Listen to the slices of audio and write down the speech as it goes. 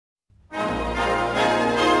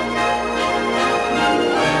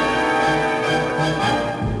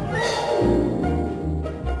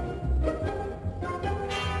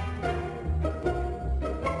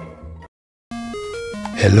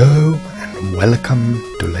Hello and welcome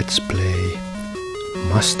to Let's Play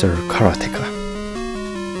Master Karateka.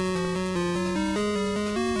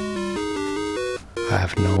 I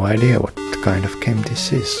have no idea what kind of game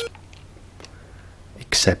this is,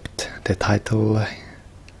 except the title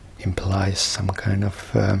implies some kind of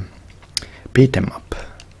beat 'em up,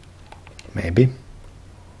 maybe,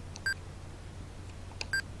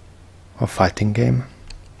 or fighting game.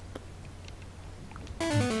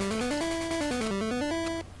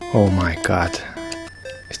 Oh my god,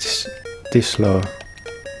 is this slow?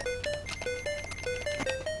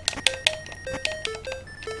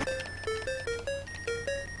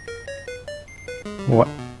 What?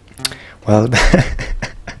 Well,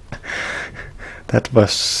 that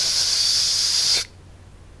was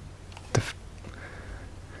the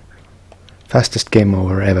fastest game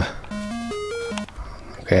over ever.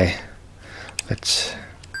 Okay, let's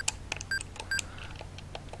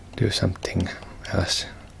do something else.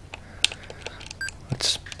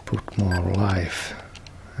 Let's put more life,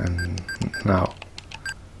 and now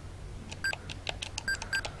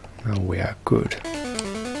we are good.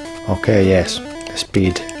 Okay, yes, the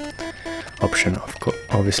speed option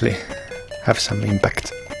obviously have some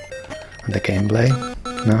impact on the gameplay.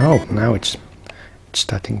 Now it's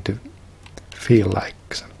starting to feel like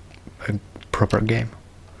a proper game.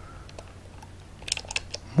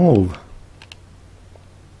 Move.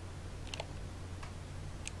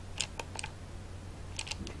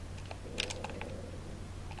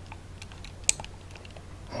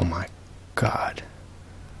 Oh my god.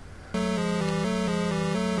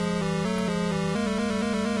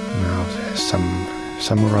 Now there's some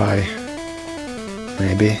samurai,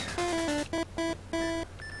 maybe.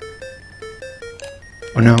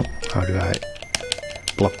 Oh no, how do I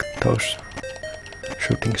block those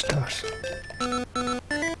shooting stars?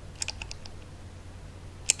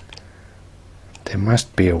 There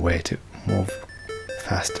must be a way to move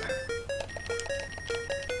faster.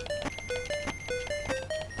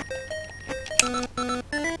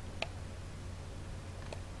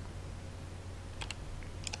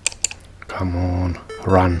 Come on,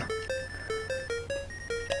 run.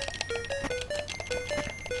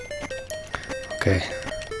 Okay.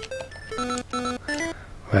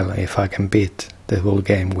 Well, if I can beat the whole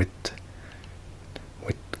game with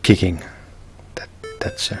kicking,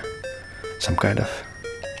 that's some kind of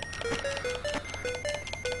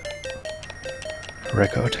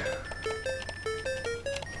record.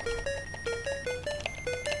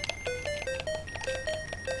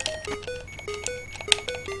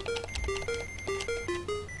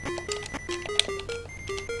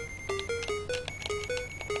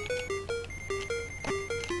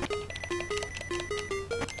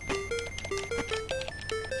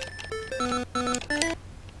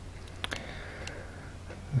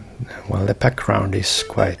 Well, the background is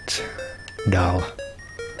quite dull.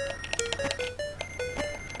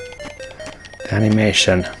 The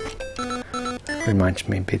animation reminds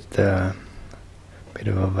me a bit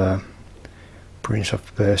of a Prince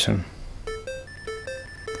of Persia,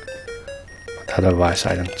 but otherwise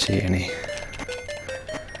I don't see any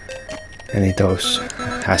of those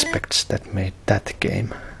aspects that made that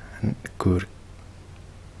game good.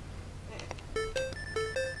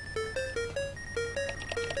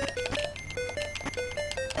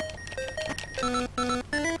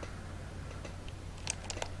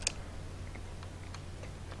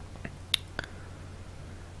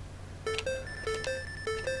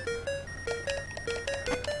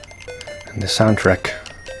 And the soundtrack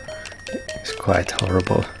is quite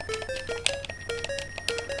horrible.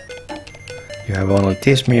 You have only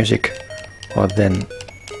this music, or then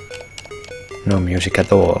no music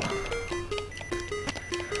at all.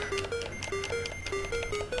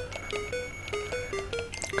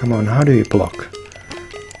 Come on, how do you block?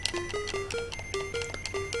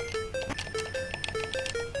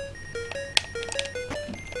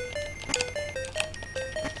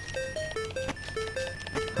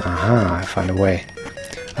 Aha, I found a way.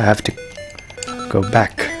 I have to go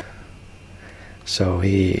back so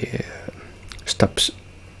he stops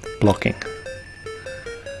blocking.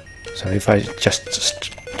 So if I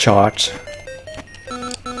just charge,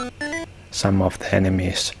 some of the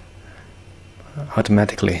enemies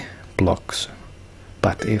automatically blocks,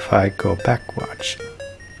 but if I go backwards,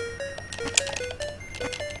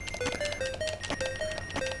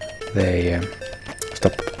 they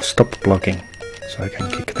stop blocking, so I can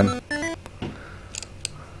kick them.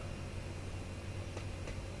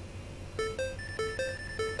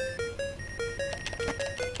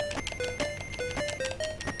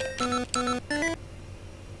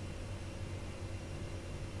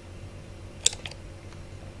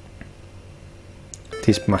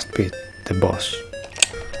 this must be the boss.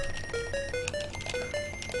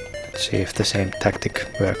 Let's see if the same tactic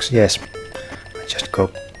works. Yes, I just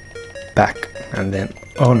go back and then,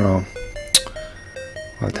 oh no,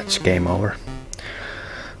 well, that's game over.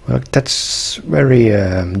 Well, that's very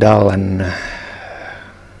dull and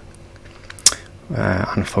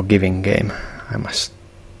unforgiving game, I must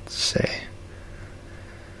say.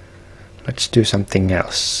 Let's do something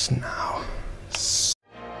else now.